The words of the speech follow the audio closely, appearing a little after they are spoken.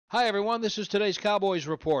Hi, everyone. This is today's Cowboys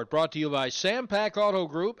Report, brought to you by Sam Pack Auto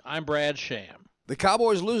Group. I'm Brad Sham. The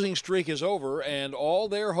Cowboys' losing streak is over, and all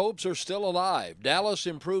their hopes are still alive. Dallas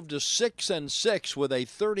improved to 6-6 with a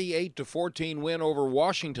 38-14 win over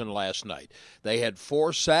Washington last night. They had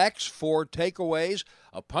 4 sacks, 4 takeaways,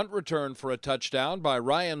 a punt return for a touchdown by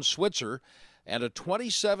Ryan Switzer, and a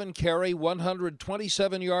 27-carry,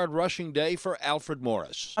 127-yard rushing day for Alfred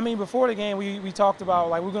Morris. I mean, before the game, we talked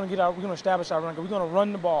about, like, we're going to establish our run. We're going to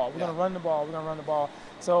run the ball. We're going to run the ball.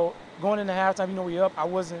 So going into halftime, we up. I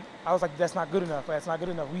was like, that's not good enough. That's not good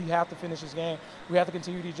enough. We have to finish this game. We have to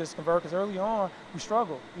continue to just convert, because early on we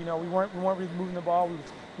struggled. We weren't really moving the ball.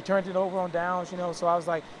 We turned it over on downs. So I was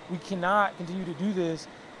like, we cannot continue to do this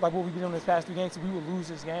like what we've been doing this past 2 games, so we would lose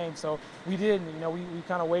this game. So we didn't. We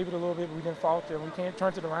kind of wavered a little bit, but we didn't falter. We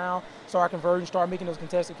turned it around, started converting, started making those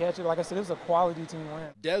contested catches. Like I said, it was a quality team win.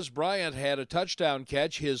 Des Bryant had a touchdown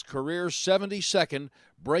catch, his career 72nd,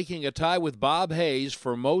 breaking a tie with Bob Hayes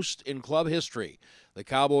for most in club history. The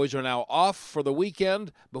Cowboys are now off for the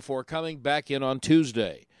weekend before coming back in on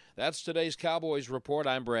Tuesday. That's today's Cowboys Report.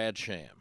 I'm Brad Sham.